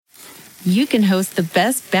you can host the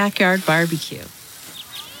best backyard barbecue.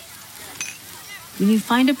 When you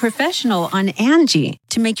find a professional on Angie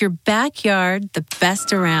to make your backyard the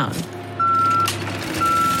best around.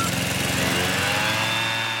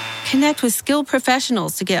 Connect with skilled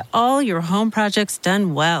professionals to get all your home projects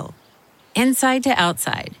done well. Inside to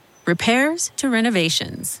outside, repairs to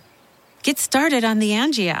renovations. Get started on the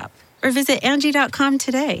Angie app or visit Angie.com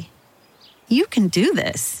today. You can do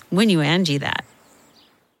this when you Angie that.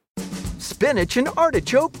 Spinach and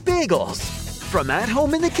artichoke bagels. From At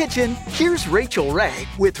Home in the Kitchen, here's Rachael Ray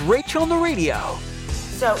with Rachael on the Radio.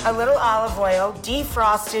 So a little olive oil,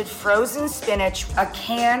 defrosted frozen spinach, a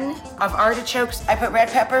can of artichokes. I put red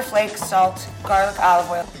pepper flakes, salt, garlic, olive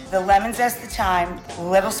oil, the lemon zest, the thyme,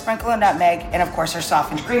 little sprinkle of nutmeg, and of course our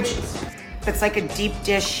softened cream cheese. It's like a deep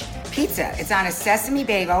dish pizza. It's on a sesame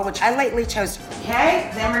bagel, which I lightly toast.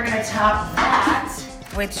 Okay, then we're gonna top that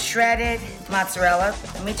with shredded mozzarella.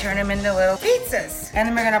 Let me turn them into little pizzas. And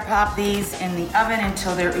then we're gonna pop these in the oven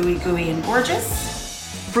until they're ooey gooey and gorgeous.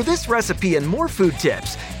 For this recipe and more food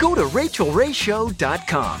tips, go to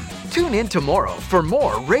RachelRayShow.com. Tune in tomorrow for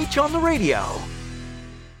more Rach on the Radio.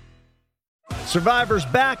 Survivor's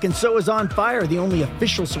back, and so is On Fire, the only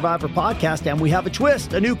official Survivor podcast, and we have a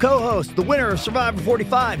twist, a new co-host, the winner of Survivor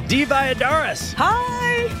 45, Dee Valladares.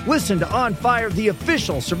 Hi! Listen to On Fire, the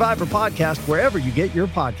official Survivor podcast, wherever you get your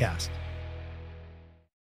podcast.